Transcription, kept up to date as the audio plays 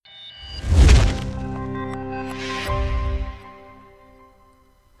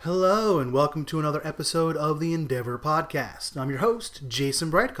Hello, and welcome to another episode of the Endeavor Podcast. I'm your host,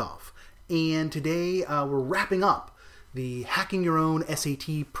 Jason Bradkoff, and today we're wrapping up the Hacking Your Own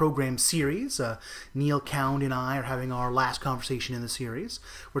SAT program series. Neil Cound and I are having our last conversation in the series.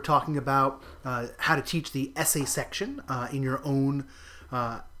 We're talking about how to teach the essay section in your own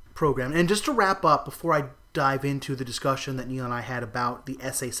program. And just to wrap up, before I dive into the discussion that Neil and I had about the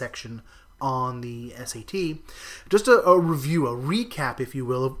essay section on the SAT, just a review, a recap, if you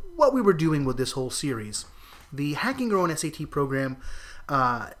will, of what we were doing with this whole series. The Hacking Your Own SAT program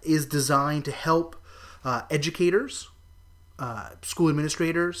is designed to help educators, school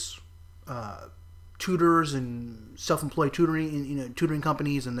administrators, tutors, and self-employed tutoring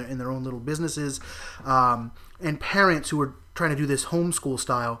companies in their own little businesses, and parents who are trying to do this homeschool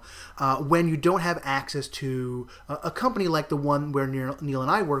style when you don't have access to a company like the one where Neil and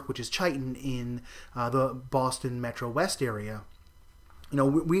I work, which is Chiton in the Boston Metro West area. You know,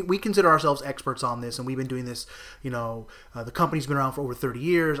 we consider ourselves experts on this, and we've been doing this, the company's been around for over 30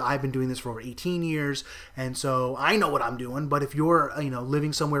 years. I've been doing this for over 18 years, and so I know what I'm doing. But if you're,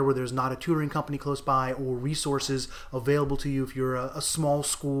 living somewhere where there's not a tutoring company close by or resources available to you, if you're a small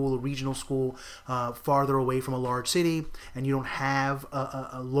school, a regional school, farther away from a large city, and you don't have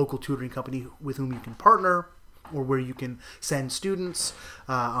a local tutoring company with whom you can partner, or where you can send students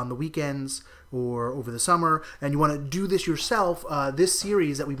on the weekends or over the summer, and you want to do this yourself, this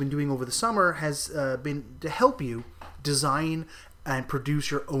series that we've been doing over the summer has been to help you design and produce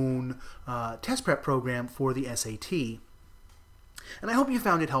your own test prep program for the SAT. And I hope you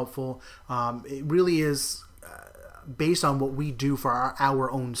found it helpful. It really is based on what we do for our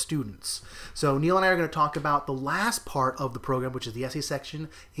own students. So Neil and I are going to talk about the last part of the program, which is the essay section,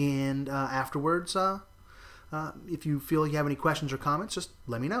 and afterwards, if you feel you have any questions or comments, just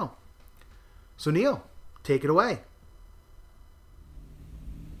let me know. So Neil, take it away.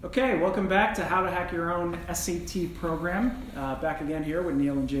 Okay, welcome back to How to Hack Your Own SAT program. Back again here with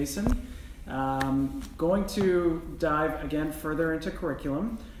Neil and Jason. Going to dive again further into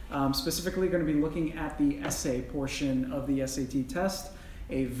curriculum. Specifically going to be looking at the essay portion of the SAT test.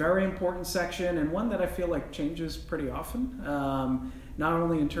 A very important section, and one that I feel like changes pretty often. Not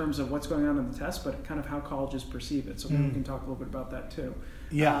only in terms of what's going on in the test, but kind of how colleges perceive it. So maybe we can talk a little bit about that too.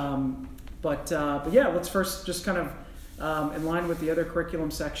 Yeah. But yeah, let's first just kind of, in line with the other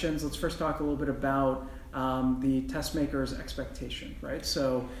curriculum sections, let's first talk a little bit about the test maker's expectation, right?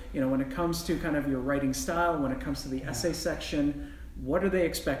 So, when it comes to kind of your writing style, when it comes to the essay section, what are they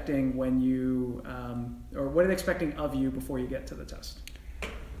expecting when you, or what are they expecting of you before you get to the test?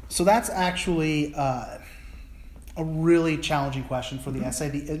 So that's actually a really challenging question for the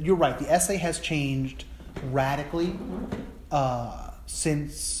essay. You're right, the essay has changed radically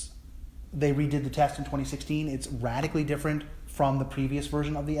since they redid the test in 2016. It's radically different from the previous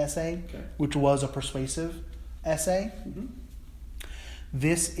version of the essay, which was a persuasive essay. Mm-hmm.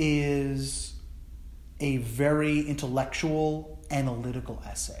 This is a very intellectual, analytical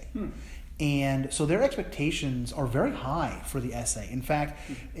essay. And so their expectations are very high for the essay. In fact,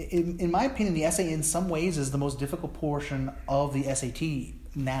 in my opinion, the essay in some ways is the most difficult portion of the SAT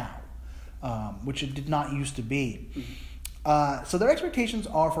now, which it did not used to be. So their expectations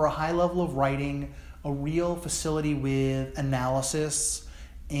are for a high level of writing, a real facility with analysis,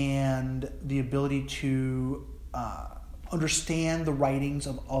 and the ability to understand the writings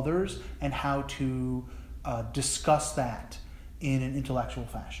of others and how to discuss that in an intellectual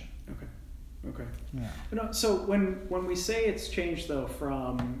fashion. Okay. Yeah. So when we say it's changed though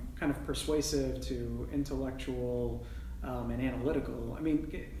from kind of persuasive to intellectual and analytical, I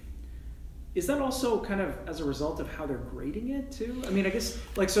mean, is that also kind of as a result of how they're grading it too? I mean, I guess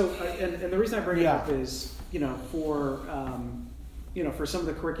and the reason I bring it up is, for some of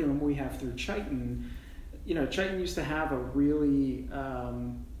the curriculum we have through Chiton, Chiton used to have a really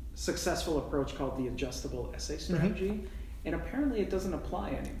successful approach called the adjustable essay strategy, and apparently it doesn't apply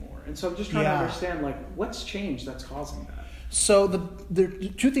anymore. And so I'm just trying to understand, what's changed that's causing that? So the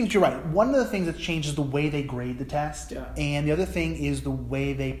two things, you're right. One of the things that's changed is the way they grade the test, and the other thing is the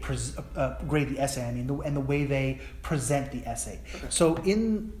way they grade the essay. And the way they present the essay. Okay. So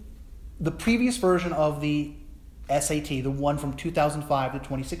in the previous version of the SAT, the one from 2005 to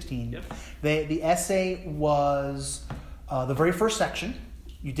 2016, the essay was the very first section.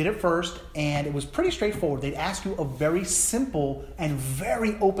 You did it first, and it was pretty straightforward. They'd ask you a very simple and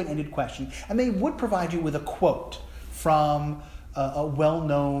very open-ended question, and they would provide you with a quote from a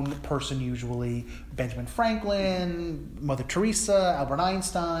well-known person, usually Benjamin Franklin, Mother Teresa, Albert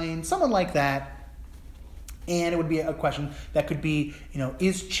Einstein, someone like that. And it would be a question that could be,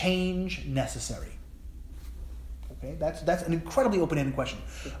 is change necessary? Okay, that's an incredibly open-ended question.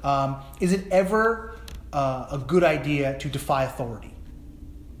 Is it ever a good idea to defy authority?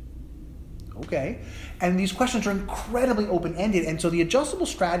 Okay, and these questions are incredibly open-ended, and so the adjustable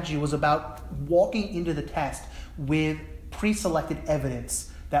strategy was about walking into the test with pre-selected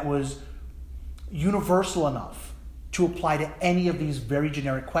evidence that was universal enough to apply to any of these very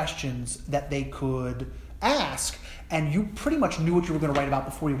generic questions that they could ask, and you pretty much knew what you were going to write about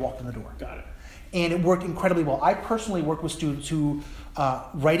before you walked in the door. Got it. And it worked incredibly well. I personally worked with students who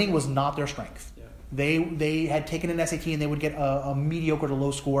writing was not their strength. Yeah. They had taken an SAT and they would get a mediocre to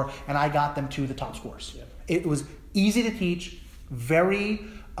low score, and I got them to the top scores. Yeah. It was easy to teach, very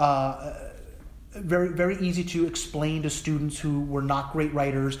very easy to explain to students who were not great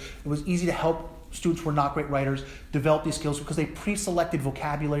writers. It was easy to help students who were not great writers develop these skills because they pre-selected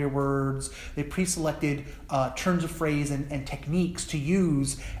vocabulary words, they pre-selected turns of phrase and techniques to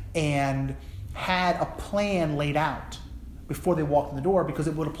use, and had a plan laid out before they walked in the door because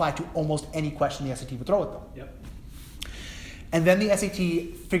it would apply to almost any question the SAT would throw at them. Yep. And then the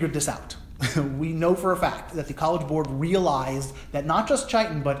SAT figured this out. We know for a fact that the College Board realized that not just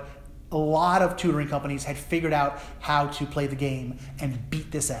Chiton, but a lot of tutoring companies had figured out how to play the game and beat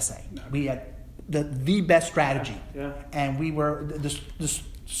this essay. No. We had the best strategy. Yeah. And we were, the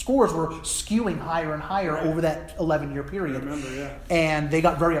scores were skewing higher and higher over that 11-year period. I remember, yeah. And they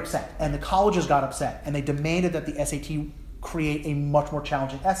got very upset. And the colleges got upset. And they demanded that the SAT create a much more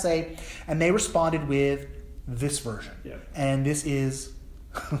challenging essay. And they responded with this version. Yeah. And this is,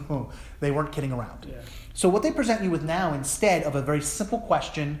 they weren't kidding around. Yeah. So what they present you with now, instead of a very simple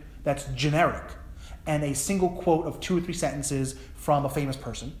question that's generic and a single quote of 2 or 3 sentences from a famous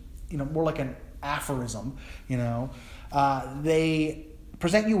person, more like an aphorism, they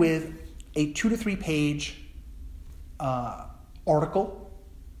present you with a 2 to 3 page article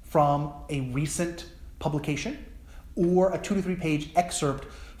from a recent publication, or a 2 to 3 page excerpt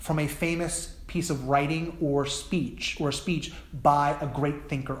from a famous piece of writing or a speech by a great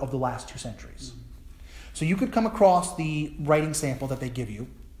thinker of the last 2 centuries. So you could come across the writing sample that they give you,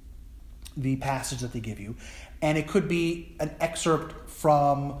 the passage that they give you, and it could be an excerpt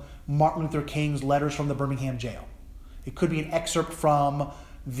from Martin Luther King's letters from the Birmingham jail. It could be an excerpt from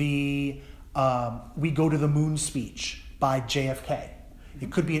the We Go to the Moon speech by JFK.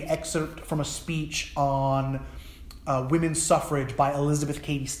 It could be an excerpt from a speech on women's suffrage by Elizabeth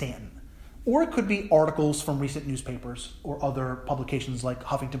Cady Stanton. Or it could be articles from recent newspapers or other publications like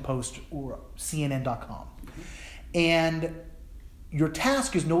Huffington Post or CNN.com. And your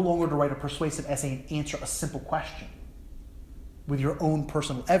task is no longer to write a persuasive essay and answer a simple question with your own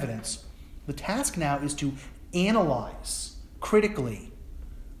personal evidence. The task now is to analyze critically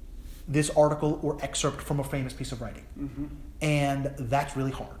this article or excerpt from a famous piece of writing. Mm-hmm. And that's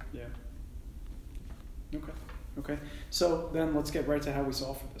really hard. Yeah. Okay. So then let's get right to how we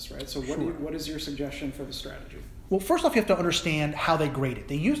solve for this, right? So what is your suggestion for the strategy? Well, first off, you have to understand how they grade it.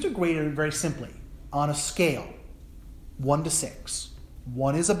 They used to grade it very simply on a scale, 1 to 6.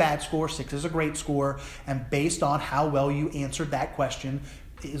 1 is a bad score, 6 is a great score, and based on how well you answered that question,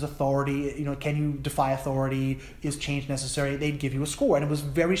 is authority, can you defy authority, is change necessary, they'd give you a score, and it was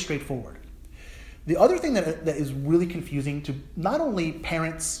very straightforward. The other thing that is really confusing to not only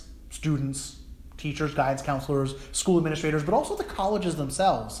parents, students, teachers, guidance counselors, school administrators, but also the colleges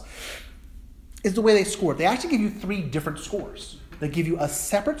themselves, is the way they score. They actually give you 3 different scores. They give you a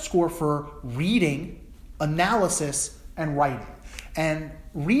separate score for reading, analysis, and writing. And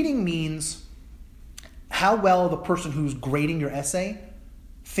reading means how well the person who's grading your essay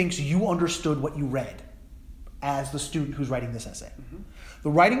thinks you understood what you read as the student who's writing this essay. Mm-hmm. The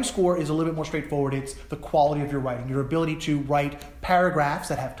writing score is a little bit more straightforward. It's the quality of your writing, your ability to write paragraphs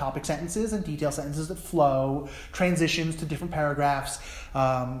that have topic sentences and detail sentences that flow, transitions to different paragraphs,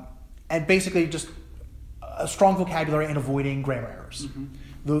 and basically just a strong vocabulary and avoiding grammar errors. Mm-hmm.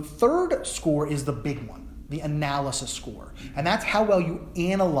 The third score is the big one, the analysis score. And that's how well you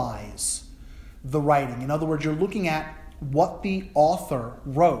analyze the writing. In other words, you're looking at what the author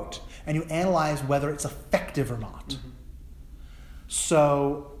wrote and you analyze whether it's effective or not. Mm-hmm.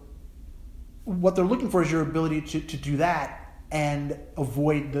 So what they're looking for is your ability to do that and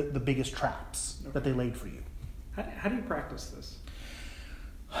avoid the biggest traps that they laid for you. How do you practice this?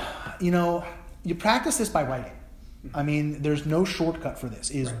 You practice this by writing. I mean, there's no shortcut for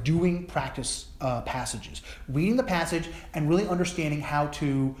this. It is right. Doing practice passages, reading the passage and really understanding how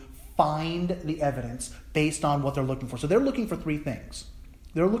to find the evidence based on what they're looking for. So they're looking for 3 things.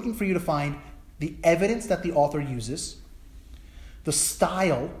 They're looking for you to find the evidence that the author uses, the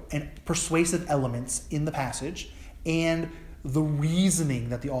style and persuasive elements in the passage, and the reasoning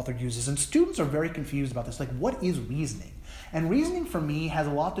that the author uses. And students are very confused about this. Like, what is reasoning? And reasoning for me has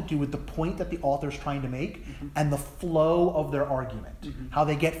a lot to do with the point that the author is trying to make and the flow of their argument. How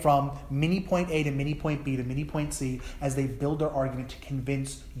they get from mini point A to mini point B to mini point C as they build their argument to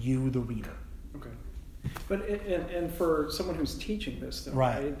convince you, the reader. Okay. But and for someone who's teaching this, though,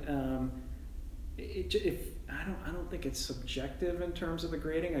 Right. I don't think it's subjective in terms of the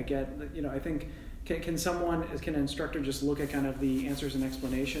grading. I get, I think can an instructor just look at kind of the answers and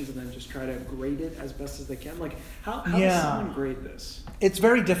explanations and then just try to grade it as best as they can? Like, how does someone grade this? It's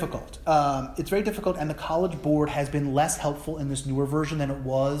very difficult. And the College Board has been less helpful in this newer version than it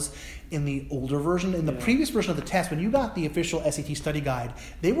was in the older version. In the previous version of the test, when you got the official SAT study guide,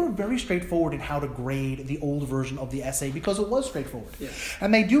 they were very straightforward in how to grade the old version of the essay because it was straightforward. Yeah.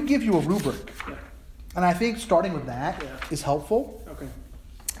 And they do give you a rubric. Yeah. And I think starting with that is helpful. Okay.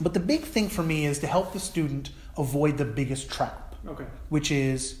 But the big thing for me is to help the student avoid the biggest trap, which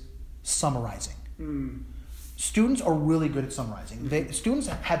is summarizing. Students are really good at summarizing. Students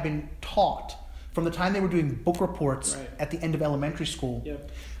have been taught from the time they were doing book reports at the end of elementary school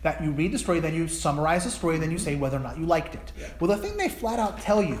that you read the story, then you summarize the story, then you say whether or not you liked it. Well, the thing they flat out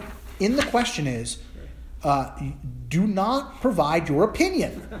tell you in the question is, do not provide your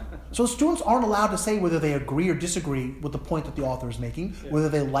opinion. So students aren't allowed to say whether they agree or disagree with the point that the author is making, whether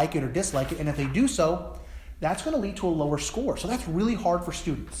they like it or dislike it, and if they do so, that's going to lead to a lower score. So that's really hard for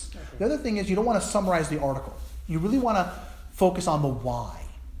students. Okay. The other thing is you don't want to summarize the article. You really want to focus on the why.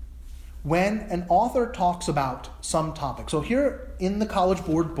 When an author talks about some topic, so here in the College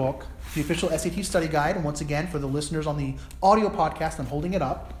Board book, the official SAT study guide, and once again for the listeners on the audio podcast, I'm holding it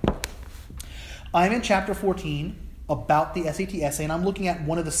up. I'm in chapter 14 about the SAT essay, and I'm looking at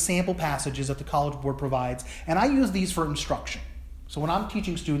one of the sample passages that the College Board provides, and I use these for instruction. So when I'm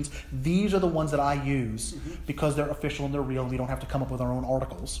teaching students, these are the ones that I use because they're official and they're real, and we don't have to come up with our own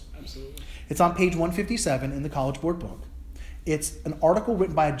articles. Absolutely. It's on page 157 in the College Board book. It's an article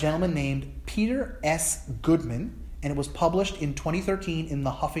written by a gentleman named Peter S. Goodman, and it was published in 2013 in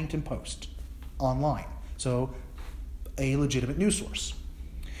the Huffington Post online. So a legitimate news source.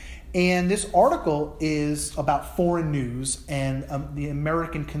 And this article is about foreign news and the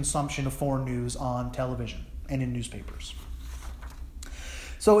American consumption of foreign news on television and in newspapers.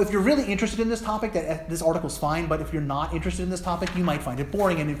 So if you're really interested in this topic, this article's fine, but if you're not interested in this topic, you might find it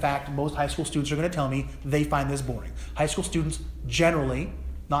boring. And in fact, most high school students are going to tell me they find this boring. High school students generally,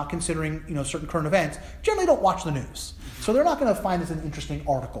 not considering certain current events, generally don't watch the news. So they're not going to find this an interesting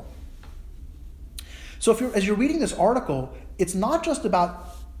article. So as you're reading this article, it's not just about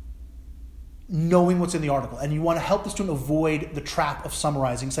knowing what's in the article, and you want to help the student avoid the trap of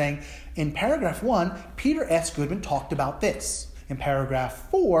summarizing, saying, in paragraph 1, Peter S. Goodman talked about this. In paragraph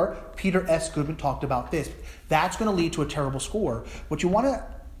 4, Peter S. Goodman talked about this. That's going to lead to a terrible score. What you want to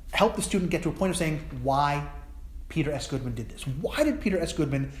help the student get to a point of saying why Peter S. Goodman did this. Why did Peter S.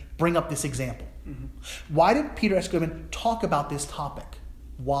 Goodman bring up this example? Why did Peter S. Goodman talk about this topic?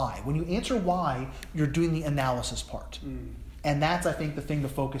 Why? When you answer why, you're doing the analysis part. And that's, I think, the thing to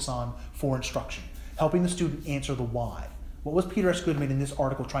focus on for instruction, helping the student answer the why. What was Peter S. Goodman in this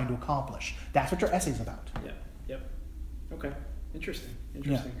article trying to accomplish? That's what your essay's about. Yep. Okay. Interesting.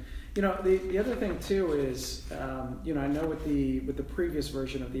 Yeah. The other thing too is, I know with the previous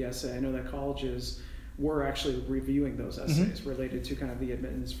version of the essay, I know that colleges were actually reviewing those essays related to kind of the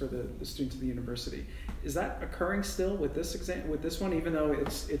admittance for the students of the university. Is that occurring still with this with this one, even though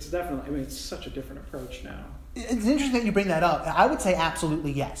it's definitely, it's such a different approach now? It's interesting that you bring that up. I would say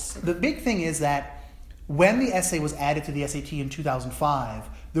absolutely yes. The big thing is that when the essay was added to the SAT in 2005,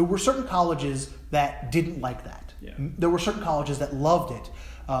 there were certain colleges that didn't like that. Yeah. There were certain colleges that loved it.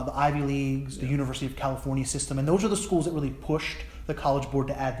 The Ivy Leagues, the University of California system, and those are the schools that really pushed the College Board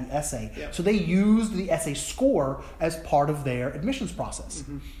to add the essay. Yeah. So they used the essay score as part of their admissions process.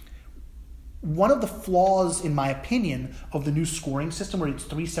 One of the flaws, in my opinion, of the new scoring system, where it's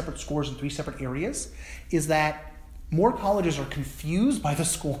 3 separate scores in 3 separate areas, is that more colleges are confused by the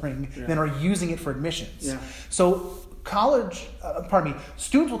scoring than are using it for admissions. Yeah. So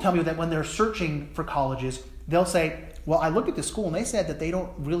students will tell me that when they're searching for colleges, they'll say, well, I looked at the school and they said that they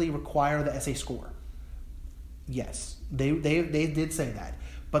don't really require the essay score. Yes, they did say that,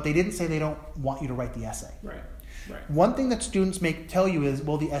 but they didn't say they don't want you to write the essay. Right. One thing that students may tell you is,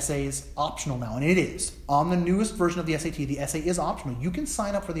 well, the essay is optional now, and it is. On the newest version of the SAT, the essay is optional. You can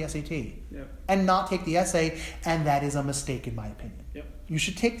sign up for the SAT and not take the essay, and that is a mistake in my opinion. Yep. You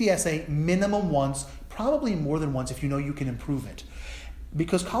should take the essay minimum once, probably more than once if you know you can improve it.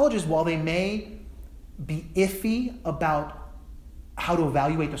 Because colleges, while they may be iffy about how to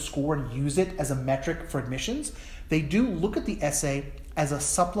evaluate the score and use it as a metric for admissions, they do look at the essay as a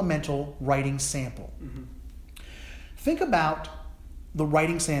supplemental writing sample. Mm-hmm. Think about the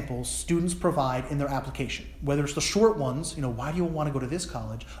writing samples students provide in their application, whether it's the short ones, why do you want to go to this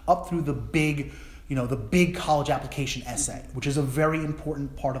college, up through the big college application essay, which is a very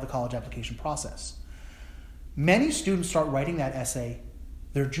important part of the college application process. Many students start writing that essay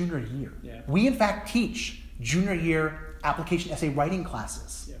their junior year. Yeah. We, in fact, teach junior year application essay writing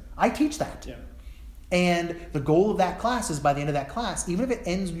classes. Yeah. I teach that. Yeah. And the goal of that class is, by the end of that class, even if it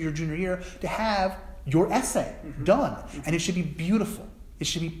ends your junior year, to have your essay done. And it should be beautiful. It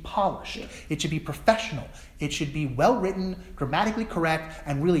should be polished. Yeah. It should be professional. It should be well written, grammatically correct,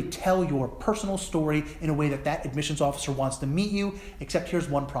 and really tell your personal story in a way that admissions officer wants to meet you. Except here's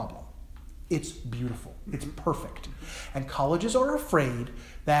one problem. It's beautiful. It's perfect. And colleges are afraid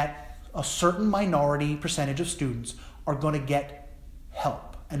that a certain minority percentage of students are going to get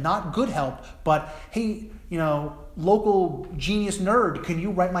help. And not good help, but hey, local genius nerd, can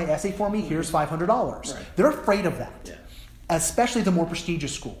you write my essay for me? Here's $500. Right. They're afraid of that. Yeah. Especially the more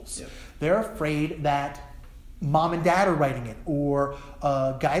prestigious schools. Yep. They're afraid that mom and dad are writing it, or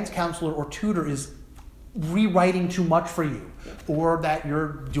a guidance counselor or tutor is rewriting too much for you, or that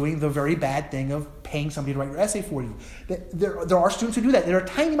you're doing the very bad thing of paying somebody to write your essay for you. There are students who do that. They're a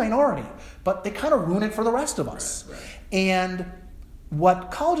tiny minority, but they kind of ruin it for the rest of us. Right. And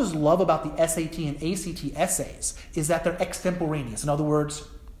what colleges love about the SAT and ACT essays is that they're extemporaneous. In other words,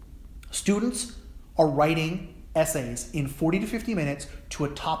 students are writing essays in 40 to 50 minutes to a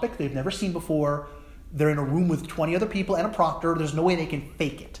topic they've never seen before. They're in a room with 20 other people and a proctor. There's no way they can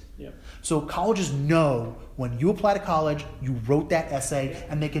fake it. Yep. So colleges know when you apply to college, you wrote that essay,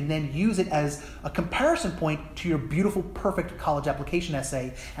 and they can then use it as a comparison point to your beautiful, perfect college application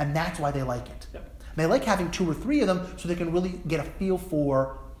essay, and that's why they like it. Yep. They like having 2 or 3 of them so they can really get a feel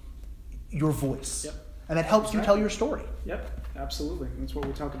for your voice. Yep. And that helps you tell your story. Yep, absolutely. That's what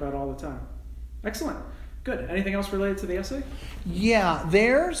we talk about all the time. Excellent. Good. Anything else related to the essay? Yeah,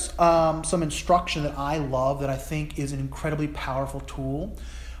 there's some instruction that I love that I think is an incredibly powerful tool.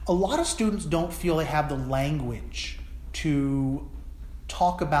 A lot of students don't feel they have the language to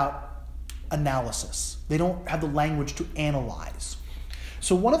talk about analysis. They don't have the language to analyze.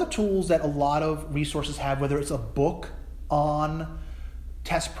 So one of the tools that a lot of resources have, whether it's a book on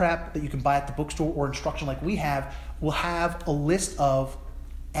test prep that you can buy at the bookstore or instruction like we have, will have a list of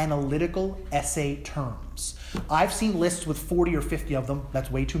analytical essay terms. I've seen lists with 40 or 50 of them.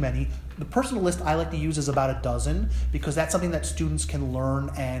 That's way too many. The personal list I like to use is about a dozen because that's something that students can learn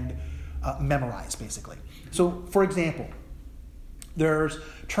and memorize, basically. So, for example, there's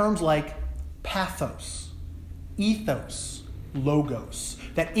terms like pathos, ethos, logos,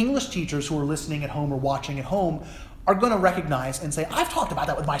 that English teachers who are listening at home or watching at home are going to recognize and say, I've talked about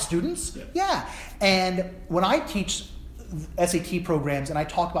that with my students. Yeah. And when I teach SAT programs and I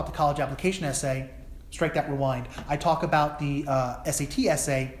talk about the college application essay, strike that rewind, I talk about the SAT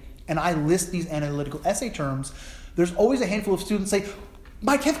essay and I list these analytical essay terms, there's always a handful of students say,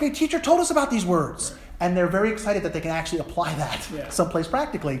 my 10th grade teacher told us about these words. Right. And they're very excited that they can actually apply that someplace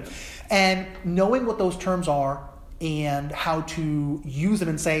practically. And knowing what those terms are and how to use them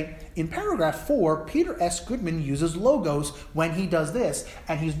and say, in paragraph 4, Peter S. Goodman uses logos when he does this,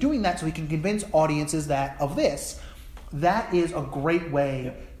 and he's doing that so he can convince audiences of this. That is a great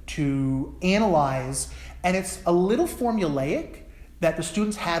way to analyze, and it's a little formulaic that the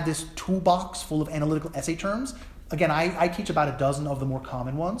students have this toolbox full of analytical essay terms. Again, I teach about a dozen of the more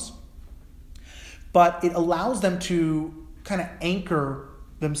common ones, but it allows them to kind of anchor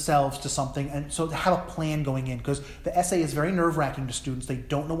themselves to something, and so to have a plan going in, because the essay is very nerve-wracking to students. They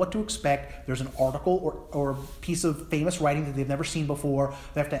don't know what to expect. There's an article or piece of famous writing that they've never seen before.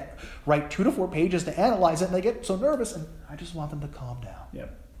 They have to write 2 to 4 pages to analyze it, and they get so nervous, and I just want them to calm down.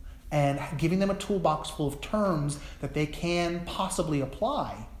 Yep. And giving them a toolbox full of terms that they can possibly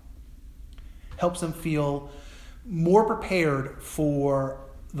apply helps them feel more prepared for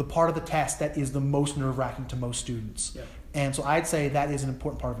the part of the test that is the most nerve-wracking to most students. Yep. And so I'd say that is an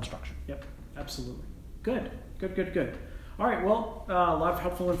important part of instruction. Yep, absolutely. Good. All right, well, a lot of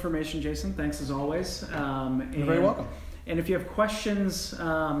helpful information, Jason. Thanks as always. You're very welcome. And if you have questions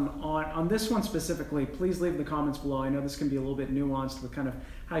on this one specifically, please leave the comments below. I know this can be a little bit nuanced with kind of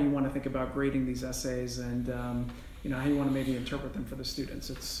how you want to think about grading these essays and how you want to maybe interpret them for the students.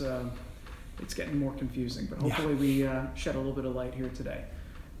 It's getting more confusing, but hopefully we shed a little bit of light here today.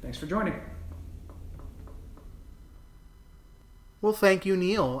 Thanks for joining. Well, thank you,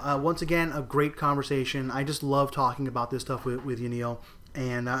 Neil. Once again, a great conversation. I just love talking about this stuff with you, Neil.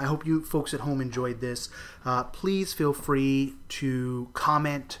 And I hope you folks at home enjoyed this. Please feel free to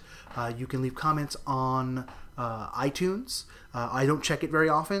comment. You can leave comments on iTunes. I don't check it very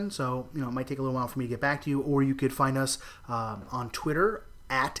often, so it might take a little while for me to get back to you. Or you could find us on Twitter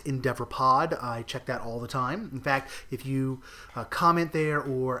at EndeavorPod. I check that all the time. In fact, if you comment there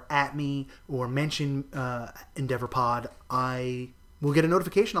or at me or mention EndeavorPod, I will get a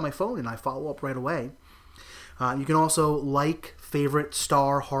notification on my phone and I follow up right away. You can also like, favorite,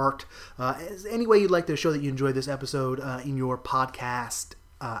 star, heart, any way you'd like to show that you enjoyed this episode in your podcast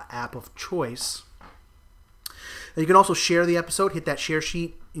app of choice. You can also share the episode, hit that share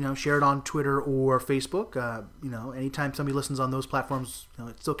sheet, share it on Twitter or Facebook. Anytime somebody listens on those platforms,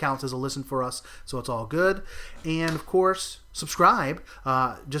 it still counts as a listen for us, so it's all good. And of course, subscribe.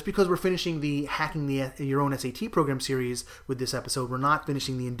 Just because we're finishing the Hacking Your Own SAT program series with this episode, we're not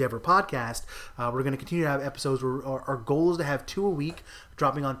finishing the Endeavor podcast. We're going to continue to have episodes where our goal is to have 2 a week,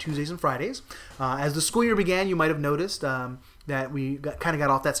 dropping on Tuesdays and Fridays. As the school year began, you might have noticed that we kind of got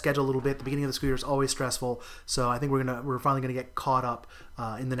off that schedule a little bit. The beginning of the school year is always stressful, so I think we're finally going to get caught up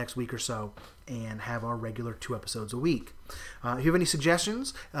in the next week or so and have our regular 2 episodes a week. If you have any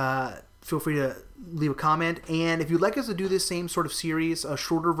suggestions, feel free to leave a comment. And if you'd like us to do this same sort of series, a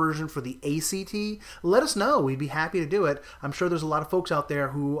shorter version for the ACT, let us know. We'd be happy to do it. I'm sure there's a lot of folks out there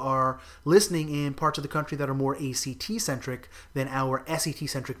who are listening in parts of the country that are more ACT-centric than our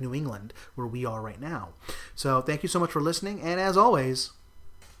SAT-centric New England, where we are right now. So thank you so much for listening. And as always,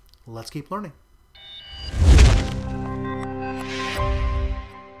 let's keep learning.